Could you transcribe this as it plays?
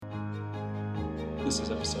This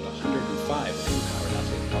is episode 105 of the Empowered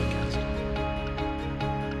Athlete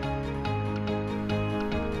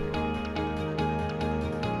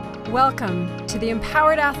Podcast. Welcome to the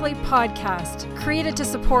Empowered Athlete Podcast, created to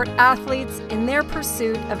support athletes in their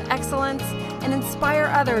pursuit of excellence and inspire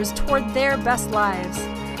others toward their best lives.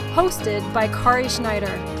 Hosted by Kari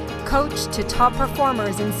Schneider, coach to top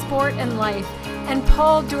performers in sport and life, and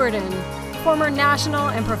Paul Durden, former national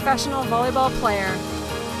and professional volleyball player.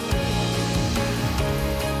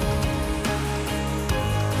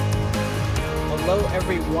 Hello,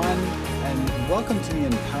 everyone, and welcome to the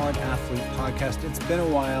Empowered Athlete Podcast. It's been a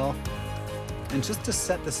while, and just to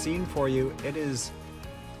set the scene for you, it is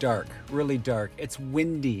dark, really dark. It's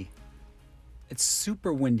windy. It's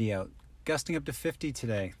super windy out, gusting up to 50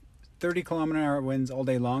 today. 30-kilometer-an-hour winds all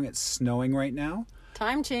day long. It's snowing right now.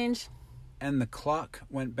 Time change. And the clock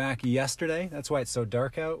went back yesterday. That's why it's so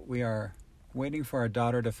dark out. We are waiting for our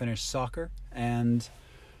daughter to finish soccer. And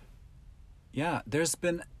yeah, there's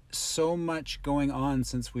been so much going on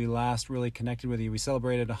since we last really connected with you. We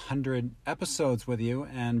celebrated 100 episodes with you.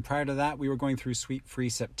 And prior to that, we were going through Sweet Free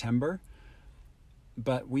September.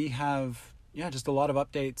 But we have, just a lot of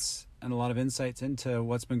updates and a lot of insights into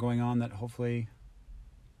what's been going on that hopefully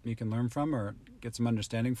you can learn from or get some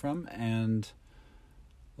understanding from. And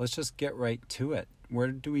let's just get right to it. Where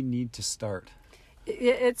do we need to start?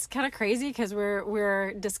 It's kind of crazy because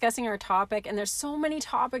we're discussing our topic, and there's so many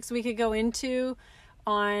topics we could go into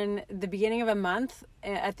on the beginning of a month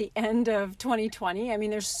at the end of 2020. I mean,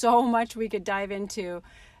 there's so much we could dive into.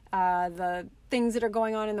 The things that are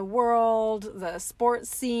going on in the world, the sports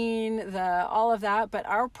scene, all of that. But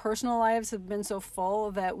our personal lives have been so full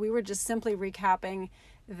that we were just simply recapping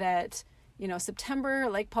that, September,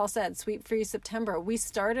 like Paul said, Sweet Free September, we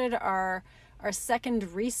started our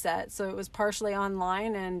second reset. So it was partially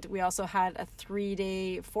online, and we also had a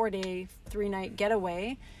 3-night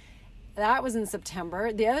getaway. That was in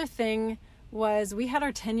September. The other thing was we had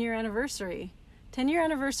our 10-year anniversary. 10-year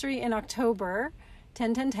anniversary in October.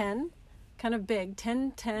 10-10-10. Kind of big.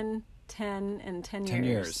 10-10-10 and 10 years. 10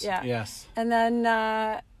 years. Yeah. Yes. And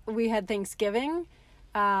then we had Thanksgiving.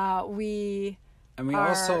 We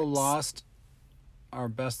also lost our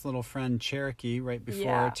best little friend Cherokee right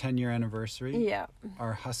before our 10-year anniversary. Yeah.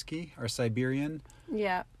 Our husky, our Siberian.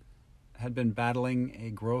 Yeah. Had been battling a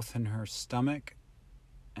growth in her stomach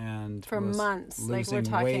and for was months, losing like we're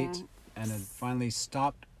talking weight, and had finally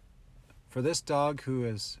stopped. For this dog who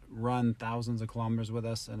has run thousands of kilometers with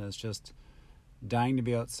us and is just dying to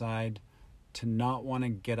be outside, to not want to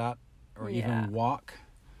get up or even walk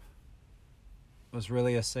was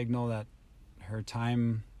really a signal that her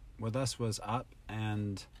time with us was up,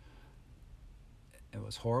 and it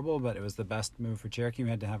was horrible, but it was the best move for Cherokee. We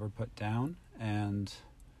had to have her put down, and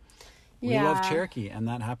we love Cherokee, and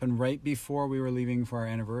that happened right before we were leaving for our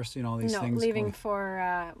anniversary and all these things. No, leaving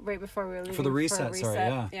for, right before we were leaving. For the reset, sorry,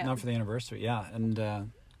 not for the anniversary,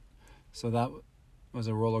 And so that was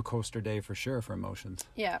a roller coaster day for sure for emotions.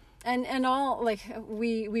 Yeah, and all, like,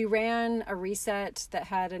 we ran a reset that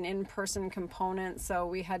had an in-person component, so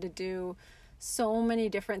we had to do so many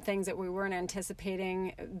different things that we weren't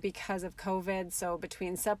anticipating because of COVID. So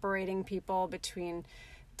between separating people, between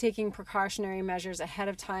taking precautionary measures ahead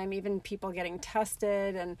of time, even people getting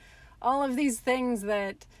tested, and all of these things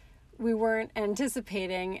that we weren't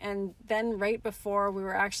anticipating. And then right before we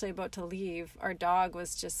were actually about to leave, our dog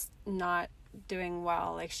was just not doing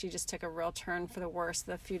well. Like, she just took a real turn for the worse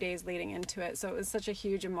the few days leading into it. So it was such a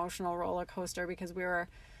huge emotional roller coaster because we were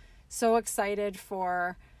so excited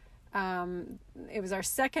for it was our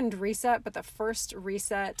second reset, but the first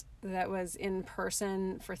reset that was in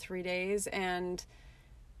person for 3 days, and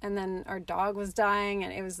then our dog was dying,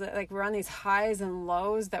 and it was like we're on these highs and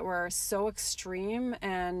lows that were so extreme.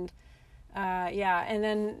 And and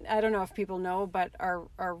then I don't know if people know, but our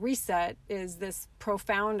reset is this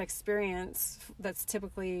profound experience that's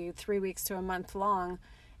typically 3 weeks to a month long,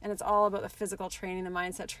 and it's all about the physical training, the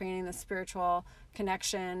mindset training, the spiritual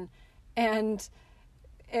connection, and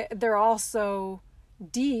they're all so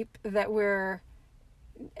deep that we're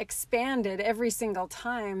expanded every single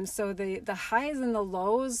time. So the highs and the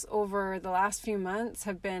lows over the last few months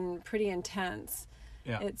have been pretty intense.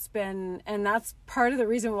 Yeah. It's been, and that's part of the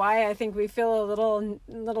reason why I think we feel a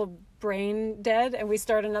little brain dead, and we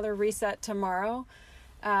start another reset tomorrow.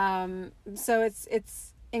 So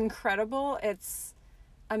it's incredible. It's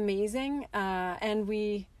amazing. And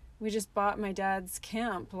we just bought my dad's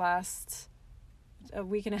camp a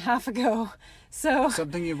week and a half ago. So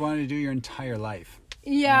something you've wanted to do your entire life.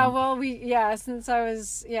 Yeah, well, since I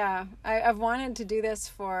was, I've wanted to do this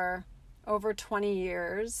for over 20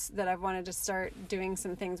 years, that I've wanted to start doing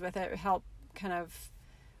some things with it, help kind of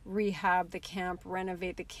rehab the camp,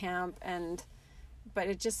 renovate the camp, but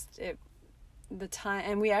the time,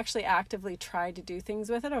 and we actually actively tried to do things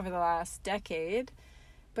with it over the last decade,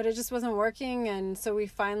 but it just wasn't working. And so we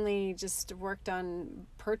finally just worked on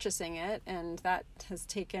purchasing it, and that has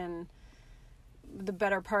taken the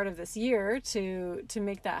better part of this year to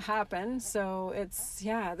make that happen. So it's,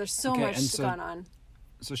 there's so much gone on.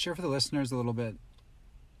 So share for the listeners a little bit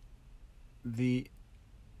and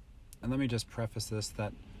let me just preface this,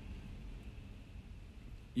 that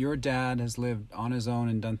your dad has lived on his own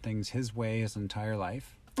and done things his way his entire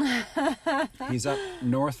life. He's up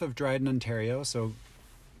north of Dryden, Ontario, so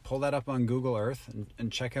pull that up on Google Earth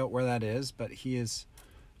and check out where that is. But he is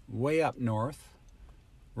way up north,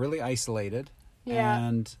 really isolated. Yeah.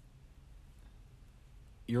 And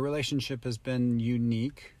your relationship has been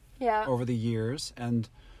unique over the years. And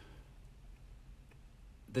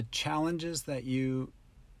the challenges that you...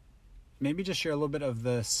 Maybe just share a little bit of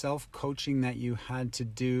the self-coaching that you had to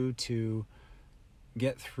do to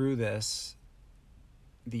get through this,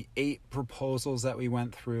 the 8 proposals that we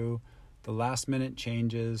went through, the last-minute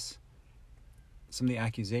changes, some of the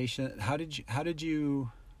accusations. How did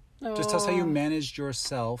you just tell us how you managed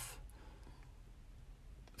yourself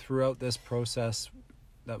throughout this process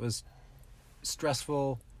that was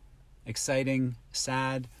stressful, exciting,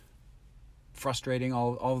 sad, frustrating,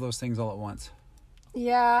 all of those things all at once?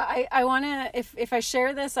 Yeah, I want to, if I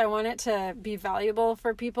share this, I want it to be valuable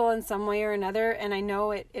for people in some way or another. And I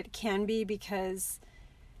know it can be, because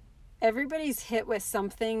everybody's hit with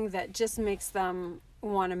something that just makes them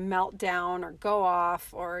want to melt down or go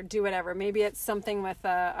off or do whatever. Maybe it's something with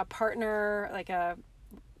a partner, like a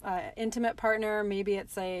intimate partner. Maybe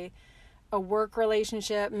it's a work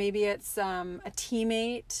relationship. Maybe it's a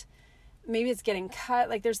teammate. Maybe it's getting cut.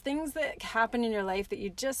 Like, there's things that happen in your life that you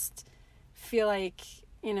just feel like,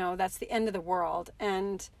 that's the end of the world.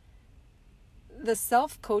 And the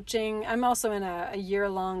self-coaching, I'm also in a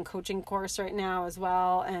year-long coaching course right now as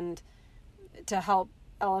well, and to help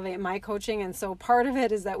elevate my coaching. And so part of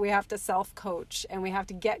it is that we have to self-coach, and we have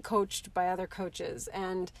to get coached by other coaches.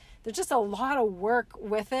 And there's just a lot of work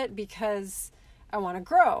with it, because I want to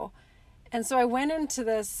grow. And so I went into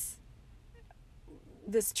this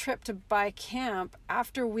trip to buy camp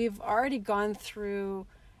after we've already gone through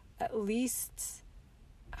at least,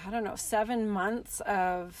 7 months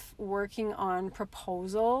of working on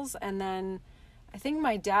proposals. And then I think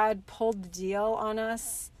my dad pulled the deal on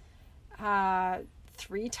us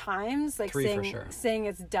 3 times, like 3 for sure. saying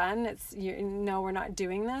it's done. We're not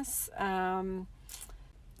doing this. And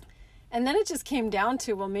then it just came down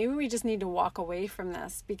to, well, maybe we just need to walk away from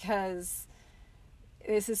this, because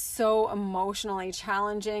this is so emotionally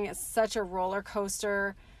challenging. It's such a roller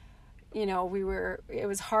coaster. It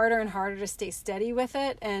was harder and harder to stay steady with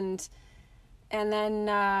it. And then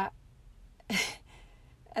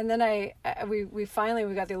we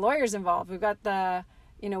finally got the lawyers involved. We've got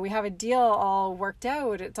we have a deal all worked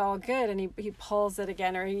out. It's all good. And he pulls it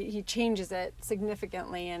again, or he changes it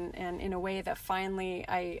significantly. And in a way that finally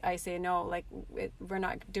I say, no, we're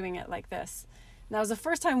not doing it like this. And that was the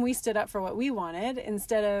first time we stood up for what we wanted,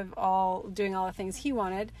 instead of doing all the things he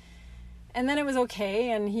wanted. And then it was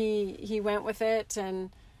okay, and he went with it,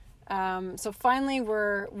 and so finally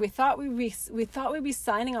we thought we'd be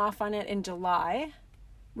signing off on it in July.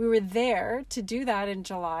 We were there to do that in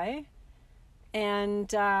July, and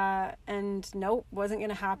nope, wasn't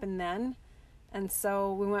going to happen then. And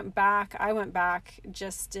so I went back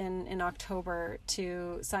just in October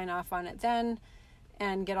to sign off on it then,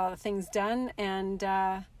 and get all the things done, and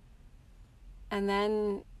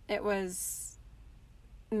then it was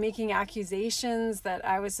making accusations that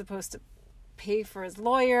I was supposed to pay for his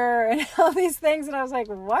lawyer and all these things, and I was like,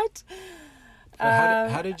 what?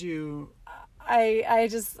 How did you... I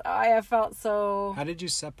felt so... How did you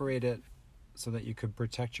separate it so that you could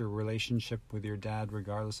protect your relationship with your dad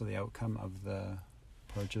regardless of the outcome of the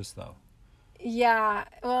purchase, though? Yeah,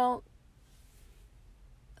 well...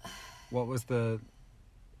 What was the...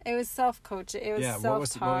 It was self-coaching. It was self-talk. What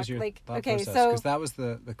was your thought process? Because that was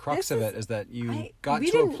the crux of it, is that you got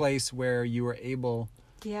to a place where you were able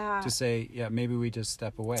to say, maybe we just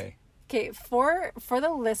step away. Okay, for the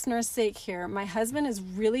listener's sake here, my husband is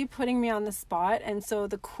really putting me on the spot. And so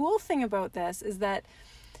the cool thing about this is that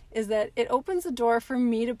it opens the door for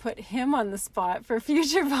me to put him on the spot for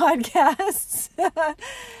future podcasts.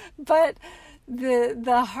 But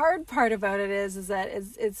the hard part about it is that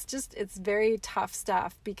it's very tough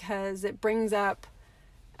stuff, because it brings up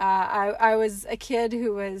I was a kid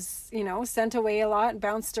who was sent away a lot,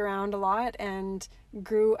 bounced around a lot, and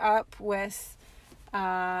grew up with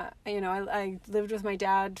I lived with my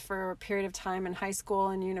dad for a period of time in high school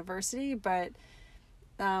and university, but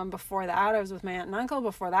before that, I was with my aunt and uncle.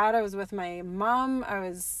 Before that, I was with my mom. I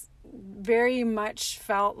was very much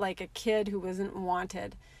felt like a kid who wasn't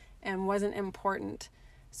wanted and wasn't important.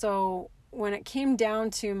 So when it came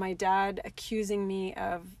down to my dad accusing me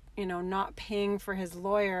of, not paying for his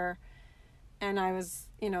lawyer, and I was,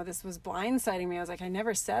 this was blindsiding me. I was like, I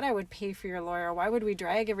never said I would pay for your lawyer. Why would we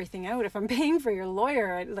drag everything out if I'm paying for your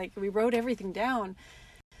lawyer? We wrote everything down.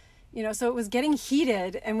 So it was getting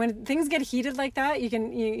heated. And when things get heated like that, you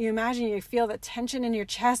imagine, you feel the tension in your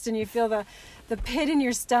chest, and you feel the pit in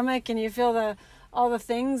your stomach, and you feel all the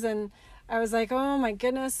things. And I was like, oh my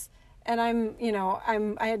goodness. And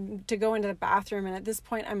I had to go into the bathroom, and at this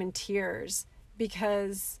point I'm in tears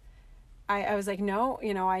because I was like, no,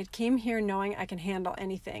 I came here knowing I can handle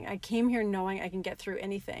anything. I came here knowing I can get through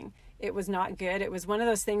anything. It was not good. It was one of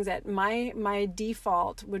those things that my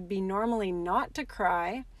default would be normally not to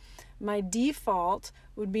cry. My default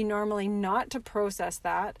would be normally not to process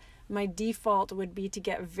that. My default would be to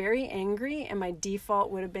get very angry, and my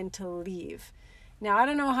default would have been to leave. Now, I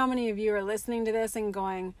don't know how many of you are listening to this and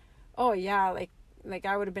going, oh yeah, like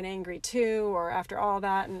I would have been angry too, or after all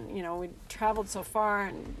that, and we traveled so far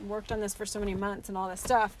and worked on this for so many months and all this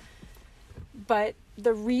stuff. But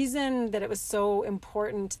the reason that it was so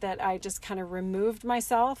important that I just kind of removed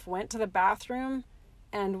myself, went to the bathroom,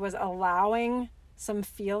 and was allowing some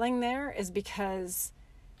feeling there is because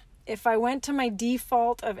if I went to my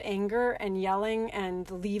default of anger and yelling and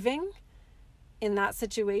leaving in that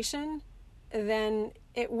situation, then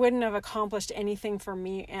it wouldn't have accomplished anything for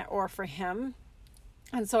me or for him.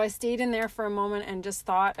 And so I stayed in there for a moment and just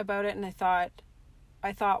thought about it. And I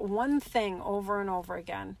thought one thing over and over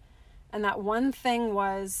again. And that one thing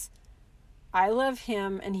was, I love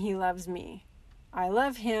him and he loves me. I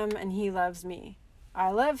love him and he loves me.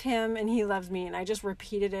 I love him and he loves me. And I just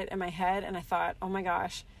repeated it in my head, and I thought, oh my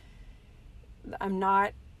gosh, I'm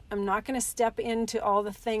not going to step into all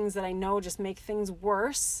the things that I know just make things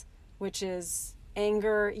worse, which is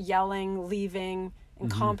anger, yelling, leaving, and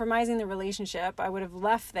compromising the relationship. I would have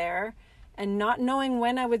left there and not knowing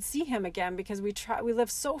when I would see him again, because we live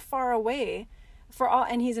so far away,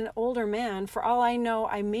 and he's an older man. For all I know,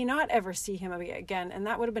 I may not ever see him again. And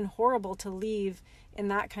that would have been horrible to leave in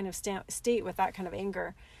that kind of state with that kind of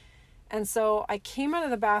anger. And so I came out of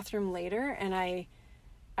the bathroom later, and I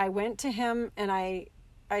went to him, and I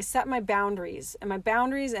set my boundaries,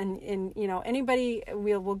 and anybody,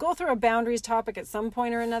 we'll go through a boundaries topic at some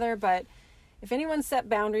point or another, but if anyone set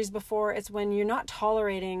boundaries before, it's when you're not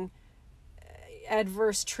tolerating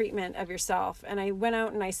adverse treatment of yourself. And I went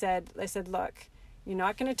out and I said, look, you're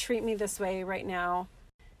not going to treat me this way right now.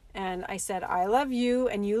 And I said, I love you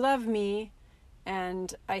and you love me.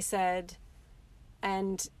 And I said,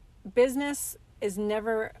 and business is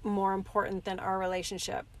never more important than our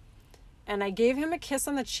relationship. And I gave him a kiss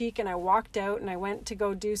on the cheek, and I walked out, and I went to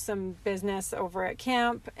go do some business over at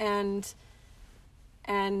camp. And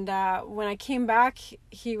when I came back,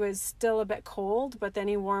 he was still a bit cold, but then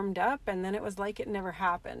he warmed up, and then it was like it never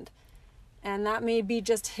happened. And that may be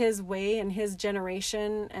just his way and his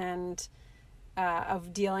generation and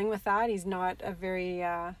of dealing with that. He's not a very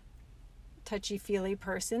touchy-feely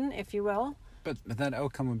person, if you will. But that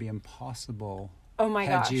outcome would be impossible. Oh my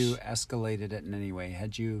gosh. Had you escalated it in any way?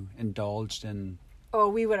 Had you indulged in... Oh,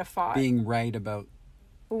 we would have fought. Being right about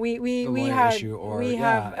we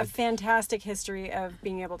have a fantastic history of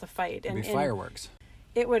being able to fight. And fireworks.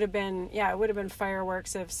 It would have been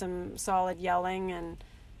fireworks of some solid yelling and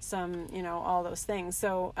some, all those things.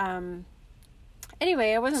 So,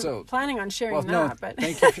 anyway, I wasn't planning on sharing that, but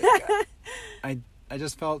thank you. I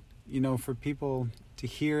just felt, for people to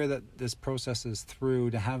hear that this process is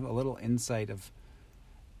through, to have a little insight of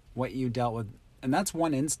what you dealt with. And that's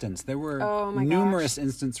one instance. There were numerous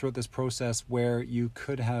instances throughout this process where you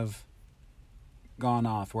could have gone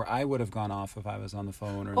off, where I would have gone off if I was on the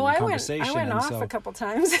phone or in the conversation. I went off a couple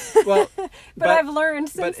times. Well, but I've learned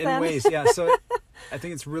since then. But in ways, yeah. So I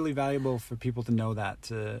think it's really valuable for people to know that,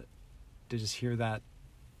 to just hear that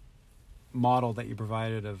model that you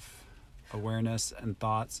provided of awareness and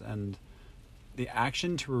thoughts, and the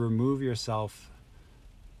action to remove yourself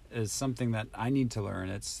is something that I need to learn.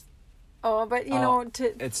 It's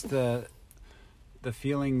the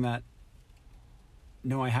feeling that,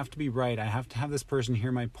 no, I have to be right. I have to have this person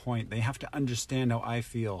hear my point. They have to understand how I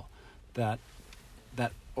feel. That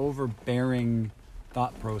overbearing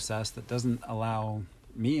thought process that doesn't allow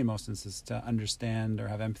me in most instances to understand or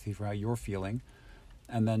have empathy for how you're feeling,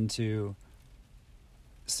 and then to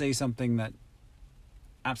say something that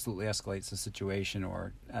absolutely escalates the situation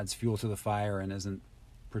or adds fuel to the fire and isn't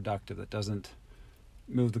productive, that doesn't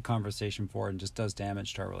move the conversation forward and just does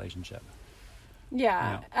damage to our relationship.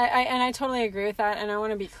 Yeah, I totally agree with that, and I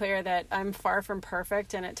want to be clear that I'm far from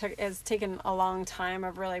perfect, and it's taken a long time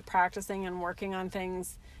of really practicing and working on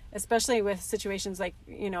things, especially with situations like,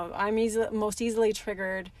 I'm most easily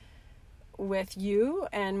triggered with you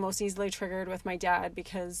and most easily triggered with my dad,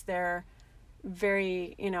 because they're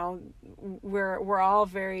very, we're all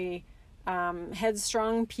very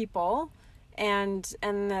headstrong people, and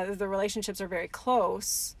the relationships are very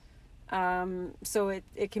close. So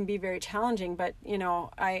it can be very challenging, but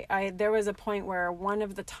I there was a point where one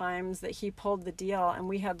of the times that he pulled the deal and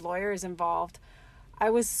we had lawyers involved, I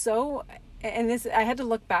had to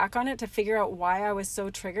look back on it to figure out why I was so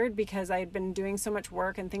triggered, because I had been doing so much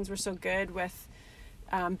work and things were so good with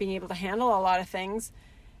being able to handle a lot of things.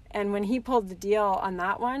 And when he pulled the deal on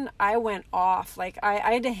that one, I went off. Like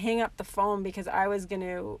I had to hang up the phone because I was going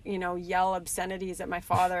to, yell obscenities at my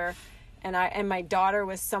father. And my daughter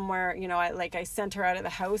was somewhere, I sent her out of the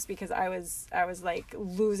house because I was like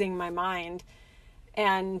losing my mind.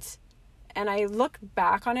 And I looked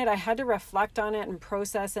back on it. I had to reflect on it and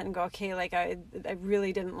process it and go, okay, like I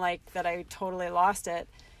really didn't like that I totally lost it.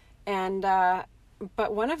 And,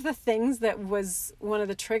 but one of the things that was one of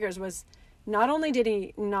the triggers was, not only did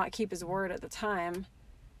he not keep his word at the time,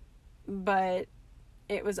 but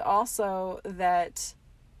it was also that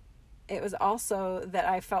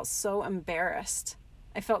I felt so embarrassed.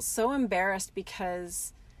 I felt so embarrassed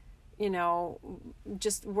because,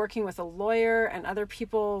 just working with a lawyer and other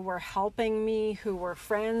people were helping me who were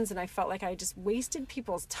friends, and I felt like I just wasted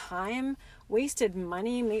people's time, wasted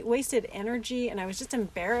money, wasted energy, and I was just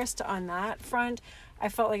embarrassed on that front. I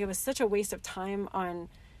felt like it was such a waste of time on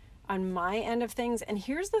my end of things. And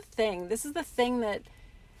here's the thing. This is the thing that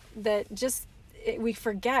we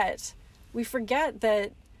forget. We forget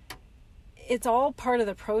that it's all part of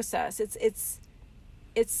the process. It's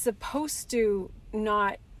supposed to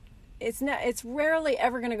not, it's rarely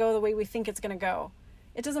ever going to go the way we think it's going to go.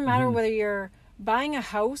 It doesn't matter whether you're buying a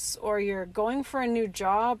house or you're going for a new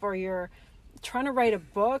job or you're trying to write a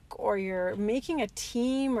book or you're making a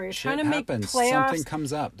team or you're trying to make playoffs. Something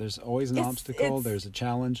comes up. There's always an obstacle. There's a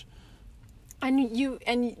challenge. And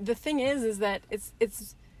the thing is that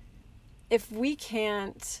it's if we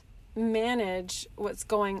can't manage what's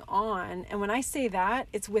going on, and when I say that,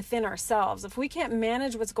 it's within ourselves. If we can't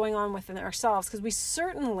manage what's going on within ourselves, because we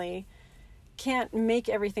certainly can't make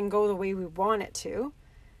everything go the way we want it to,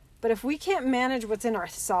 but if we can't manage what's in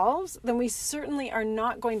ourselves, then we certainly are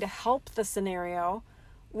not going to help the scenario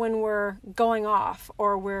when we're going off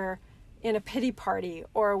or we're in a pity party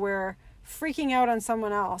or we're freaking out on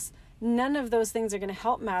someone else. None of those things are going to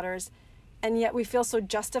help matters. And yet we feel so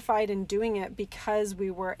justified in doing it because we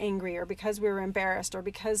were angry or because we were embarrassed or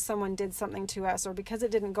because someone did something to us or because it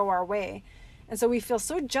didn't go our way. And so we feel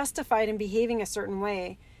so justified in behaving a certain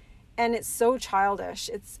way. And it's so childish.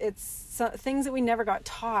 It's things that we never got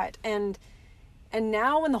taught. And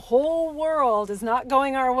now when the whole world is not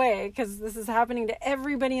going our way, because this is happening to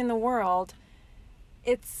everybody in the world,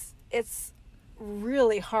 it's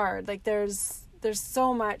really hard. Like there's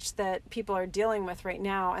so much that people are dealing with right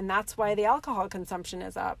now, and that's why the alcohol consumption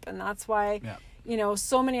is up, and that's why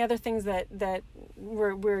so many other things that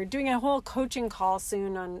we're doing a whole coaching call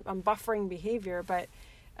soon on buffering behavior, but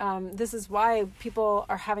this is why people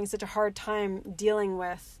are having such a hard time dealing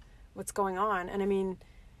with what's going on. And I mean,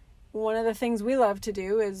 one of the things we love to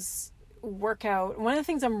do is work out. One of the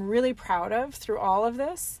things I'm really proud of through all of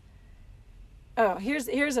this,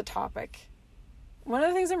 here's a topic. One of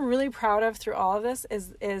the things I'm really proud of through all of this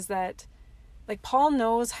is that, like, Paul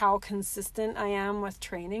knows how consistent I am with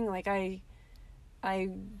training. Like I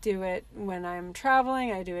do it when I'm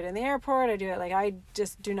traveling, I do it in the airport, I do it, like, I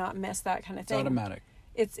just do not miss that kind of thing. It's automatic.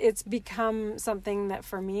 It's become something that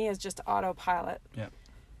for me is just autopilot. Yeah.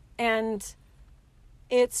 And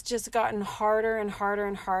it's just gotten harder and harder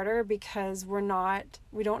and harder because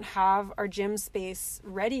we don't have our gym space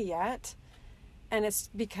ready yet. And it's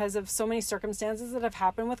because of so many circumstances that have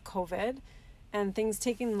happened with COVID and things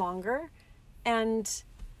taking longer. And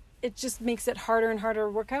it just makes it harder and harder to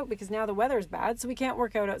work out because now the weather's bad, so we can't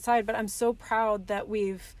work out outside. But I'm so proud that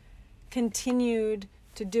we've continued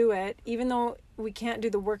to do it, even though we can't do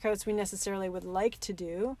the workouts we necessarily would like to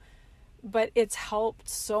do. But it's helped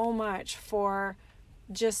so much for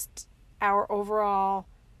just our overall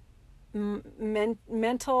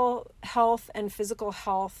mental health and physical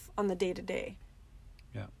health on the day-to-day.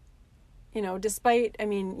 Despite,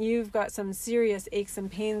 you've got some serious aches and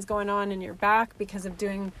pains going on in your back because of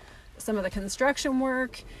doing some of the construction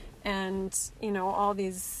work, and all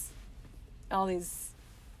these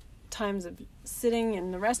times of sitting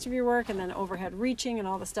and the rest of your work, and then overhead reaching and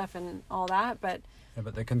all the stuff and all that. But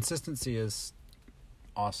the consistency is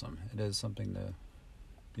awesome. It is something to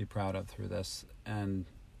be proud of through this, and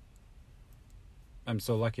I'm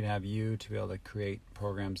so lucky to have you to be able to create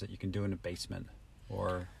programs that you can do in a basement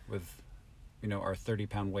or with our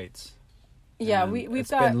 30-pound weights. Yeah, and we've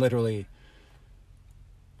it's got been literally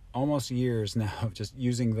almost years now of just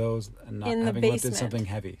using those and not in the having basement. lifted something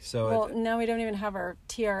heavy. So well, now we don't even have our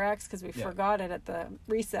TRX because we forgot it at the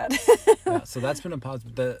reset. So that's been a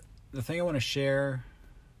positive. The thing I want to share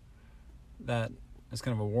that is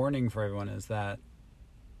kind of a warning for everyone is that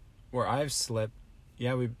where I've slipped,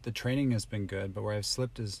 the training has been good, but where I've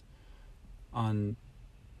slipped is on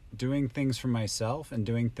doing things for myself and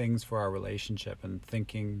doing things for our relationship, and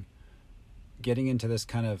getting into this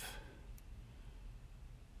kind of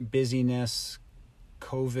busyness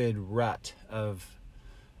COVID rut of,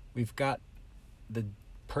 we've got the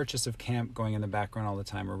purchase of camp going in the background all the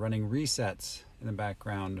time. We're running resets in the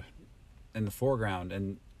background, in the foreground,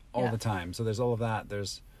 and all the time. So there's all of that.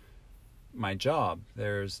 There's my job.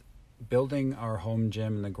 There's building our home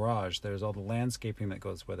gym in the garage. There's all the landscaping that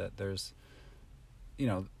goes with it. There's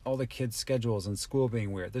all the kids' schedules and school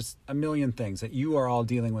being weird. There's a million things that you are all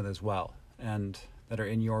dealing with as well, and that are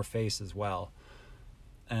in your face as well.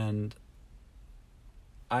 And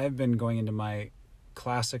I've been going into my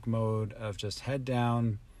classic mode of just head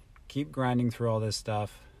down, keep grinding through all this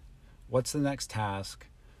stuff. What's the next task?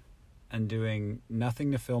 And doing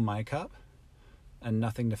nothing to fill my cup and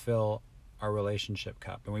nothing to fill our relationship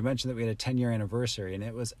cup. And we mentioned that we had a 10-year anniversary, and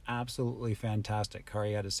it was absolutely fantastic.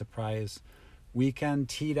 Kari had a surprise weekend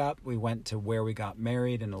teed up. We went to where we got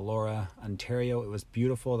married in Elora, Ontario. It was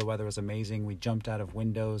beautiful. The weather was amazing. We jumped out of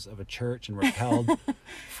windows of a church and rappelled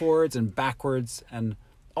forwards and backwards, and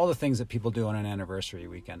all the things that people do on an anniversary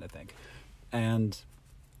weekend, I think. And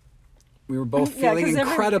we were both feeling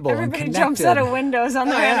incredible and connected. Everybody jumps out of windows on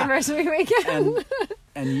their anniversary weekend.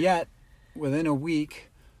 And yet, within a week,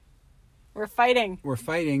 we're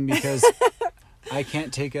fighting because I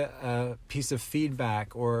can't take a piece of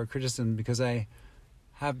feedback or criticism because I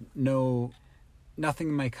have nothing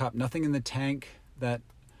in my cup, nothing in the tank that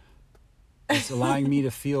is allowing me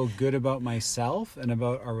to feel good about myself and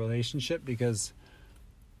about our relationship, because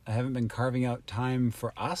I haven't been carving out time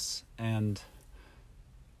for us. And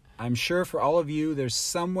I'm sure for all of you, there's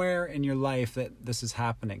somewhere in your life that this is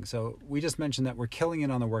happening. So we just mentioned that we're killing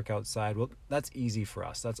it on the workout side. Well, that's easy for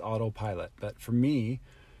us. That's autopilot. But for me,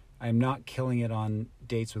 I'm not killing it on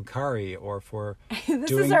dates with Kari or for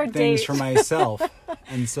doing things for myself.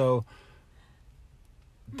 And so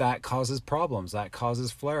that causes problems. That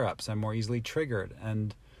causes flare-ups. I'm more easily triggered.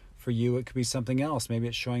 And for you, it could be something else. Maybe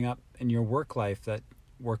it's showing up in your work life that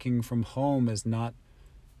working from home is not,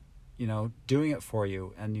 doing it for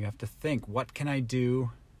you. And you have to think, what can I do?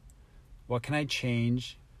 What can I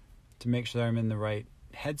change to make sure that I'm in the right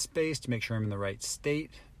headspace, to make sure I'm in the right state,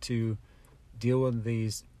 to deal with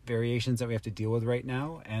these variations that we have to deal with right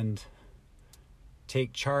now and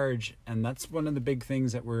take charge. And that's one of the big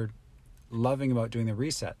things that we're loving about doing the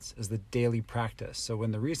resets, is the daily practice. So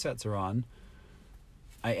when the resets are on,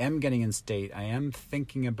 I am getting in state. I am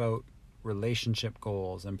thinking about relationship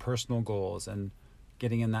goals and personal goals and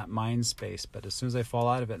getting in that mind space. But as soon as I fall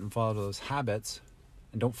out of it and fall out of those habits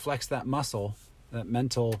and don't flex that muscle, that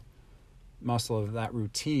mental muscle of that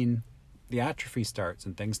routine, the atrophy starts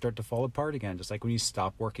and things start to fall apart again. Just like when you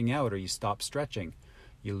stop working out or you stop stretching,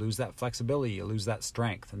 you lose that flexibility, you lose that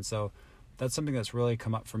strength. And so that's something that's really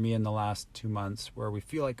come up for me in the last 2 months, where we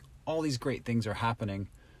feel like all these great things are happening.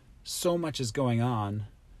 So much is going on.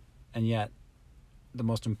 And yet the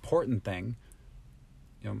most important thing,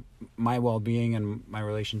 my well-being and my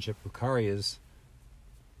relationship with Kari is,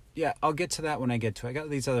 I'll get to that when I get to it. I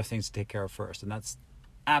got these other things to take care of first. And that's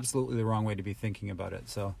absolutely the wrong way to be thinking about it.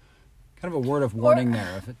 So kind of a word of warning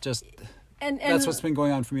there. If it just, and that's what's been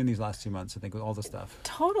going on for me in these last 2 months, I think, with all the stuff.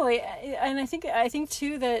 Totally. And I think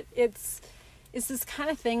too that it's this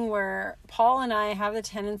kind of thing where Paul and I have the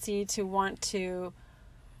tendency to want to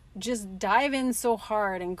just dive in so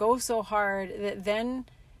hard and go so hard that then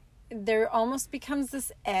there almost becomes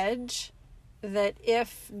this edge that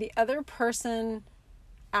if the other person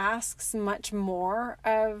asks much more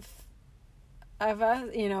of us,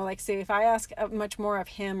 like say if I ask much more of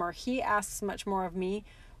him or he asks much more of me,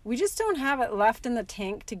 we just don't have it left in the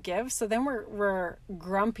tank to give. So then we're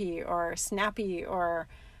grumpy or snappy or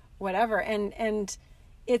whatever, and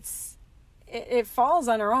it falls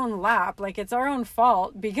on our own lap. Like, it's our own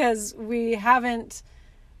fault because we haven't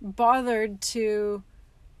bothered to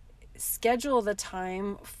schedule the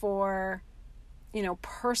time for,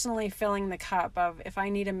 personally filling the cup of if I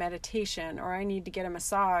need a meditation or I need to get a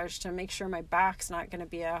massage to make sure my back's not going to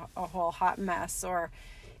be a whole hot mess, or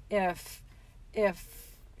if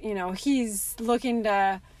he's looking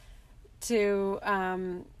to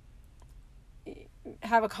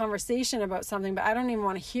have a conversation about something, but I don't even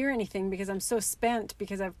want to hear anything because I'm so spent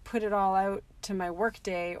because I've put it all out to my work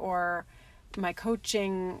day or my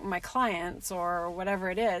coaching, my clients, or whatever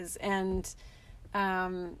it is. And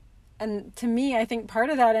to me, I think part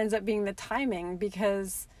of that ends up being the timing,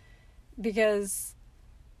 because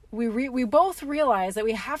we both realize that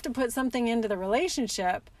we have to put something into the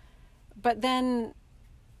relationship, but then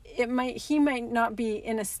he might not be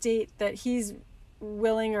in a state that he's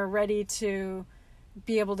willing or ready to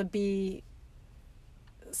be able to be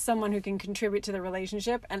someone who can contribute to the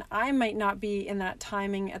relationship, and I might not be in that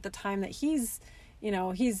timing at the time that he's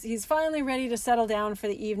finally ready to settle down for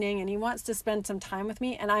the evening and he wants to spend some time with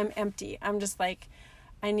me, and I'm empty. I'm just like,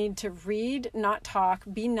 I need to read, not talk,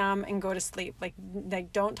 be numb, and go to sleep. Like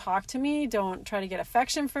don't talk to me, don't try to get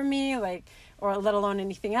affection from me, or let alone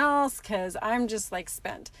anything else, because I'm just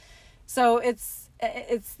spent. So it's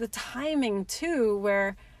the timing too,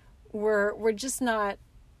 where we're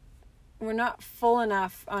not full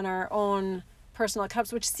enough on our own personal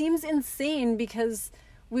cups, which seems insane because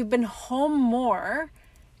we've been home more.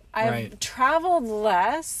 I've traveled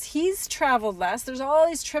less. He's traveled less. There's all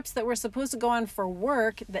these trips that we're supposed to go on for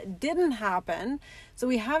work that didn't happen. So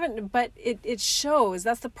we haven't, but it shows.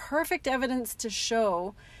 That's the perfect evidence to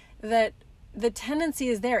show that the tendency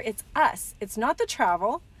is there. It's us. It's not the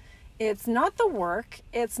travel. It's not the work.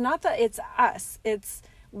 It's us. It's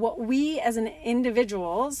what we as an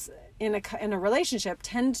individuals in a relationship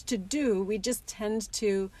tend to do. We just tend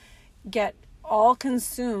to get all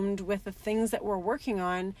consumed with the things that we're working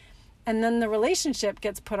on, and then the relationship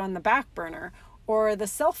gets put on the back burner, or the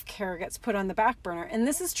self-care gets put on the back burner. And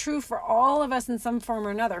this is true for all of us in some form or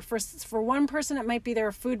another. For one person, it might be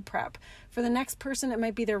their food prep. For the next person, it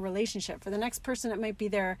might be their relationship. For the next person, it might be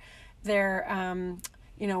their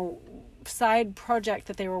side project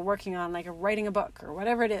that they were working on, like writing a book or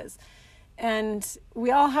whatever it is. And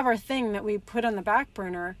we all have our thing that we put on the back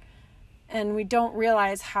burner, and we don't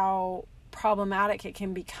realize how problematic it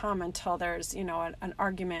can become until there's, an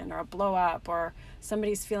argument or a blow up, or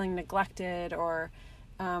somebody's feeling neglected, or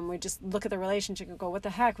we just look at the relationship and go, what the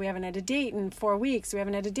heck? We haven't had a date in 4 weeks. We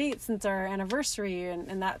haven't had a date since our anniversary.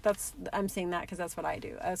 And that's, I'm saying that because that's what I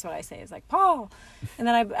do. That's what I say is like, Paul. And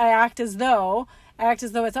then I act as though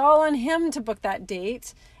it's all on him to book that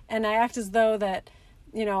date. And I act as though that,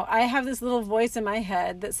 I have this little voice in my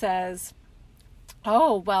head that says,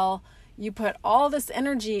 oh, well, you put all this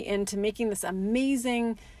energy into making this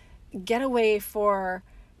amazing getaway for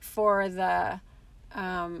the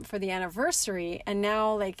anniversary, and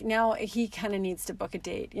now he kind of needs to book a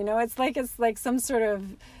date. It's like some sort of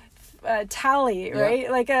tally, right?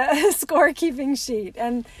 Yeah. Like a scorekeeping sheet,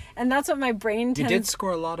 and that's what my brain tends. You did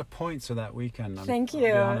score a lot of points for that weekend. Thank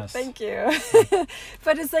you.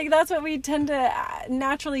 But it's like that's what we tend to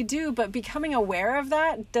naturally do. But becoming aware of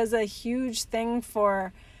that does a huge thing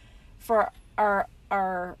for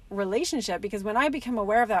our relationship, because when I become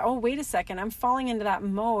aware of that, oh, wait a second, I'm falling into that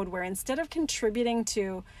mode where instead of contributing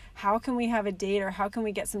to how can we have a date or how can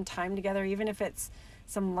we get some time together, even if it's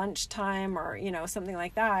some lunchtime or, something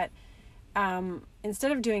like that,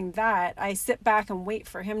 instead of doing that, I sit back and wait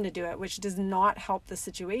for him to do it, which does not help the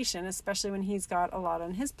situation, especially when he's got a lot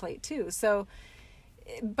on his plate too. So,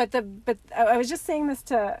 but I was just saying this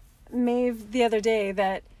to Maeve the other day,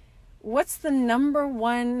 that what's the number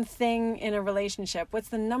one thing in a relationship? What's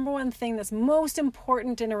the number one thing that's most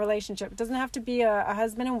important in a relationship? It doesn't have to be a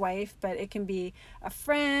husband and wife, but it can be a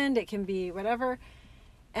friend, it can be whatever.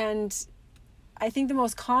 And I think the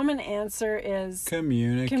most common answer is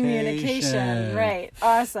communication. Right.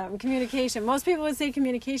 Awesome. Communication. Most people would say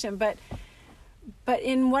communication, but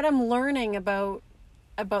in what I'm learning about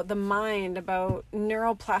the mind, about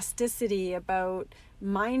neuroplasticity, about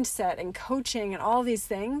mindset and coaching and all these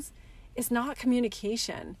things, it's not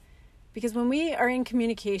communication. Because when we are in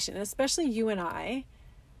communication, especially you and I,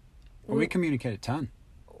 we communicate a ton.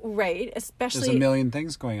 Right, especially there's a million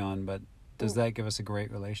things going on, but does that give us a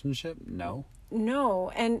great relationship? No,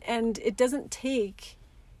 and it doesn't take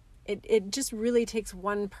it just really takes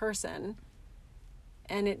one person,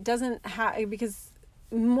 and it doesn't have, because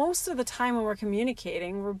most of the time when we're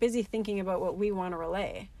communicating, we're busy thinking about what we want to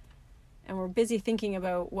relay. And we're busy thinking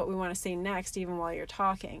about what we want to say next, even while you're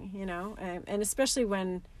talking, and especially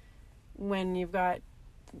when you've got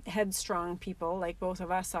headstrong people like both of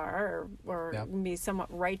us are, or be somewhat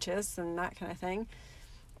righteous and that kind of thing,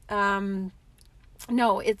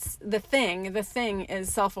 No, it's the thing. The thing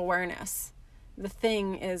is self-awareness. The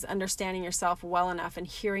thing is understanding yourself well enough and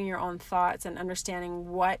hearing your own thoughts and understanding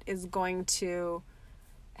what is going to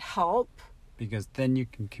help. Because then you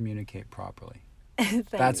can communicate properly.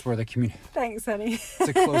 Thanks. That's where the Thanks, honey. It's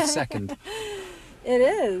a close second. It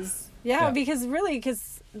is. Yeah, Yeah. because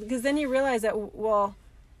then you realize that, well,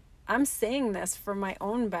 I'm saying this for my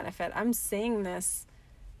own benefit. I'm saying this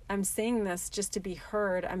just to be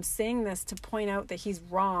heard. I'm saying this to point out that he's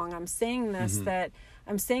wrong. I'm saying this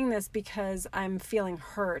because I'm feeling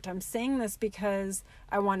hurt. I'm saying this because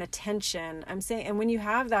I want attention. And when you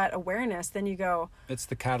have that awareness, then you go, It's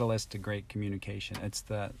the catalyst to great communication. It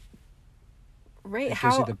right,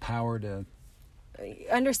 gives you the power to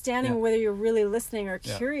understanding Yeah. whether you're really listening or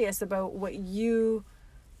Yeah. curious about what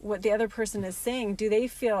the other person is saying. Do they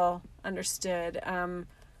feel understood?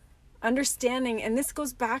 Understanding, and this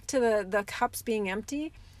goes back to the cups being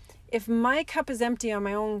empty. If my cup is empty on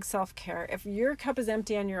my own self-care, if your cup is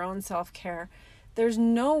empty on your own self-care, there's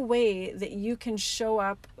no way that you can show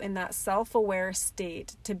up in that self-aware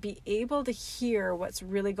state to be able to hear what's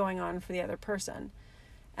really going on for the other person.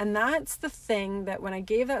 And that's the thing that when I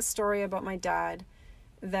gave that story about my dad,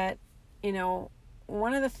 that,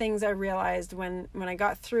 one of the things I realized when I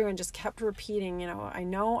got through and just kept repeating, I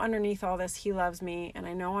know underneath all this, he loves me, and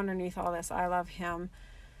I know underneath all this, I love him.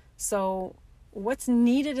 So what's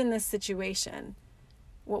needed in this situation?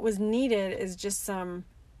 What was needed is just some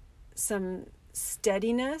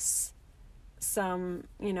steadiness, some,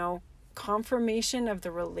 confirmation of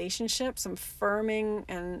the relationship, some firming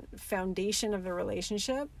and foundation of the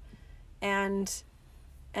relationship, and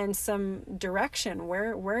some direction.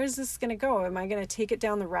 Where is this going to go? Am I going to take it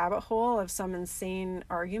down the rabbit hole of some insane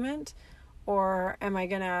argument, or am I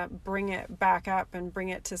going to bring it back up and bring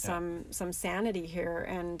it to some sanity here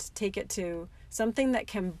and take it to something that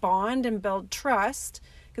can bond and build trust?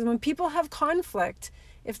 Because when people have conflict,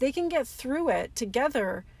 if they can get through it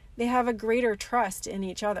together, they have a greater trust in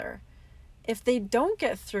each other. If they don't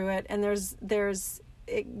get through it and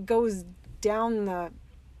it goes down the,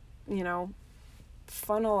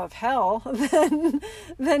 funnel of hell,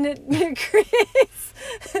 then it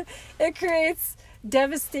creates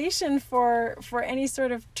devastation for any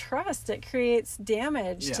sort of trust. It creates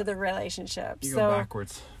damage to the relationship. You go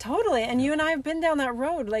backwards. Totally. And you and I have been down that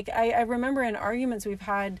road. Like I remember in arguments we've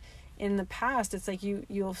had in the past, it's like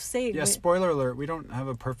you'll say, spoiler alert, we don't have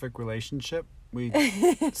a perfect relationship. We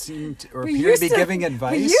seem to, or appear to be giving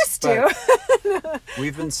advice. We used to.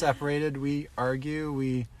 We've been separated. We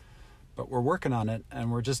argue. But we're working on it,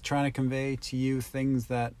 and we're just trying to convey to you things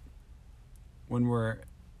that, when we're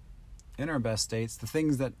in our best states, the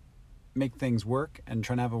things that make things work, and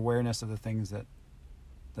trying to have awareness of the things that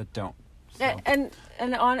don't. So. And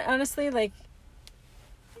honestly, like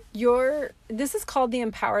this is called the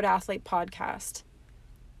Empowered Athlete Podcast.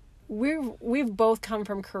 We've both come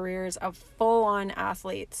from careers of full-on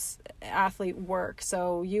athlete work.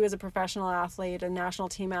 So you as a professional athlete, a national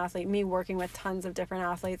team athlete, me working with tons of different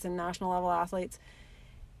athletes and national level athletes.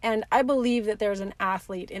 And I believe that there's an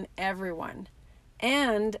athlete in everyone.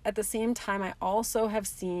 And at the same time, I also have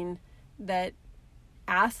seen that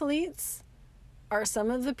athletes are some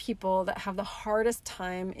of the people that have the hardest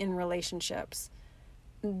time in relationships.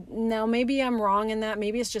 Now, maybe I'm wrong in that.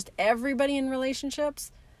 Maybe it's just everybody in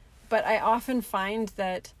relationships. But I often find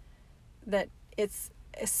that it's,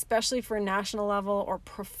 especially for national level or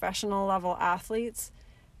professional level athletes,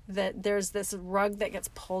 that there's this rug that gets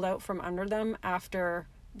pulled out from under them after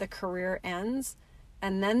the career ends.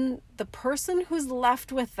 And then the person who's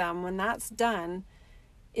left with them when that's done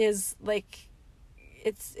is like,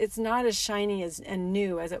 it's not as shiny and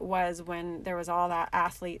new as it was when there was all that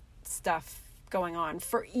athlete stuff going on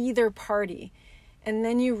for either party. And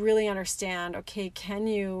then you really understand, okay, can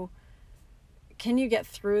you get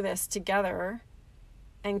through this together,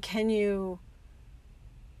 and can you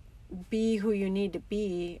be who you need to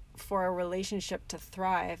be for a relationship to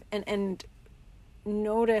thrive? And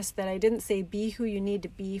notice that I didn't say be who you need to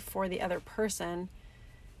be for the other person,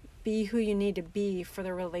 be who you need to be for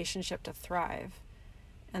the relationship to thrive.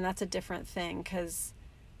 And that's a different thing, because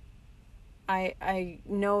I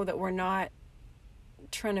know that we're not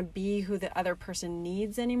trying to be who the other person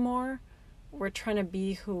needs anymore. We're trying to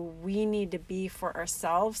be who we need to be for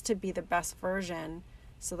ourselves to be the best version,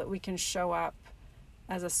 so that we can show up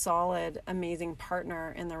as a solid, amazing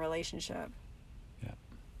partner in the relationship. Yeah.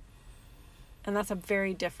 And that's a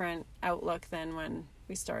very different outlook than when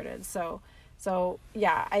we started. So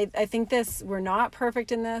yeah, I think we're not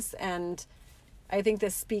perfect in this, and I think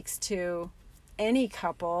this speaks to any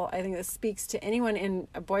couple. I think this speaks to anyone in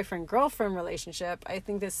a boyfriend-girlfriend relationship. I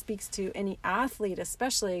think this speaks to any athlete,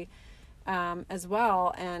 especially as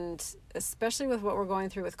well. And especially with what we're going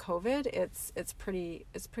through with COVID, it's pretty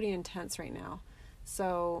intense right now.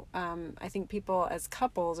 So I think people as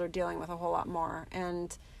couples are dealing with a whole lot more.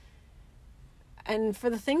 And for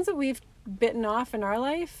the things that we've bitten off in our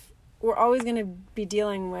life, we're always going to be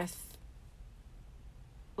dealing with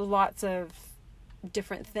lots of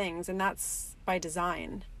different things, and that's by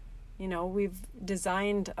design. You know, we've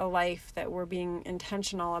designed a life that we're being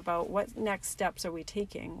intentional about. What next steps are we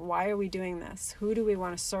taking? Why are we doing this? Who do we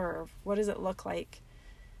want to serve? What does it look like?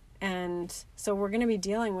 And so we're going to be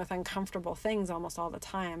dealing with uncomfortable things almost all the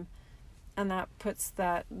time, and that puts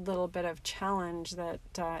that little bit of challenge that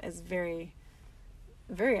is very,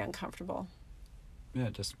 very uncomfortable. Yeah,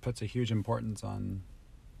 it just puts a huge importance on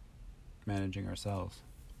managing ourselves.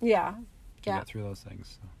 Yeah. To get through those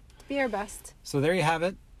things. So. Be our best. So there you have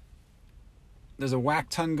it. There's a whack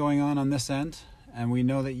ton going on this end, and we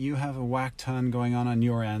know that you have a whack ton going on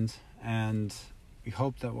your end, and we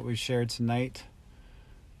hope that what we've shared tonight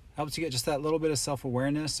helps you get just that little bit of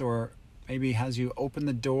self-awareness, or maybe has you open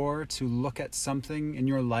the door to look at something in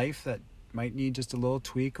your life that might need just a little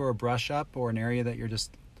tweak or a brush up, or an area that you're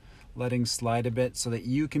just letting slide a bit, so that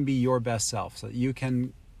you can be your best self, so that you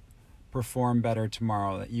can perform better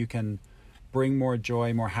tomorrow, that you can bring more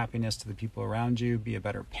joy, more happiness to the people around you, be a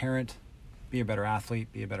better parent, be a better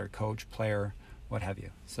athlete, be a better coach, player, what have you.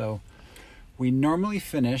 So we normally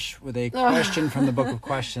finish with a question from the book of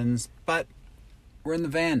questions, but we're in the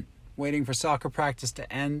van waiting for soccer practice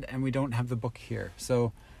to end, and we don't have the book here.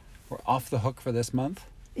 So we're off the hook for this month.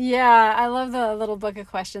 Yeah, I love the little book of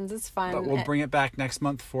questions. It's fun. But we'll bring it back next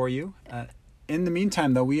month for you. In the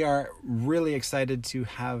meantime, though, we are really excited to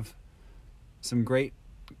have some great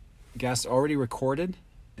guests already recorded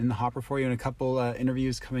in the hopper for you, and a couple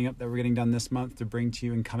interviews coming up that we're getting done this month to bring to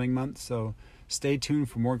you in coming months. So stay tuned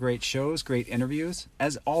for more great shows, great interviews.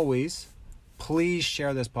 As always, please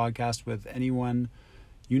share this podcast with anyone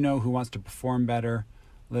you know who wants to perform better,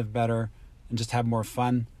 live better, and just have more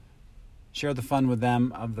fun. Share the fun with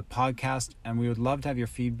them of the podcast, and we would love to have your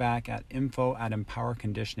feedback at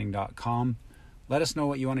info@empowerconditioning.com. Let us know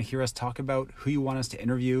what you want to hear us talk about, who you want us to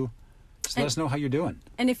interview. Just let us know how you're doing.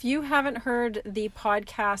 And if you haven't heard the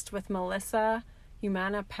podcast with Melissa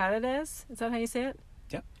Humana Paredes, is that how you say it?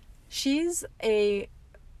 Yep. She's a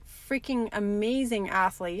freaking amazing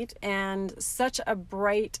athlete and such a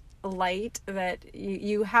bright light that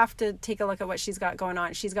you have to take a look at what she's got going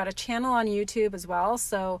on. She's got a channel on YouTube as well,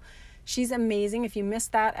 so she's amazing. If you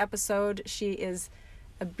missed that episode, she is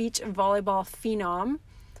a beach volleyball phenom,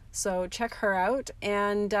 so check her out.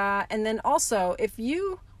 And then also, if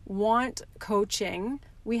you want coaching,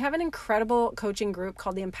 we have an incredible coaching group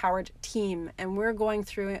called the Empowered Team, and we're going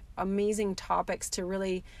through amazing topics to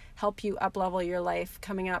really help you up-level your life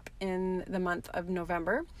coming up in the month of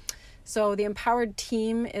November. So the Empowered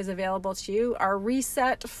Team is available to you. Our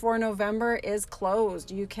reset for November is closed.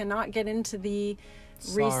 You cannot get into the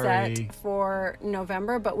reset for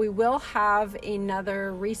November, but we will have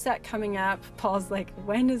another reset coming up. Paul's like,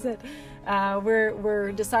 when is it?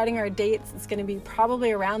 We're deciding our dates. It's going to be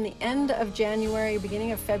probably around the end of January,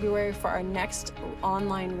 beginning of February for our next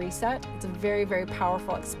online reset. It's a very, very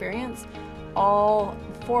powerful experience. All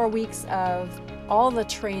 4 weeks of all the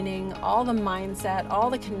training, all the mindset, all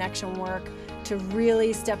the connection work to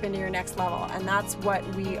really step into your next level. And that's what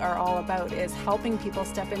we are all about, is helping people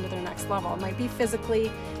step into their next level. It might be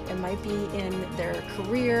physically, it might be in their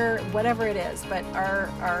career, whatever it is. But our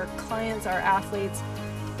clients, our athletes,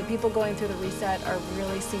 the people going through the reset are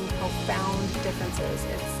really seeing profound differences.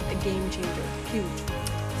 It's a game changer, huge.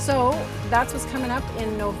 So that's what's coming up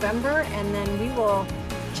in November, and then we will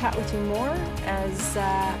chat with you more as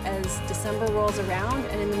December rolls around.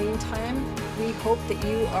 And in the meantime, we hope that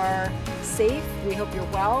you are safe. We hope you're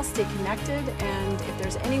well. Stay connected. And if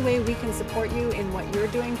there's any way we can support you in what you're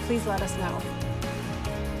doing, please let us know.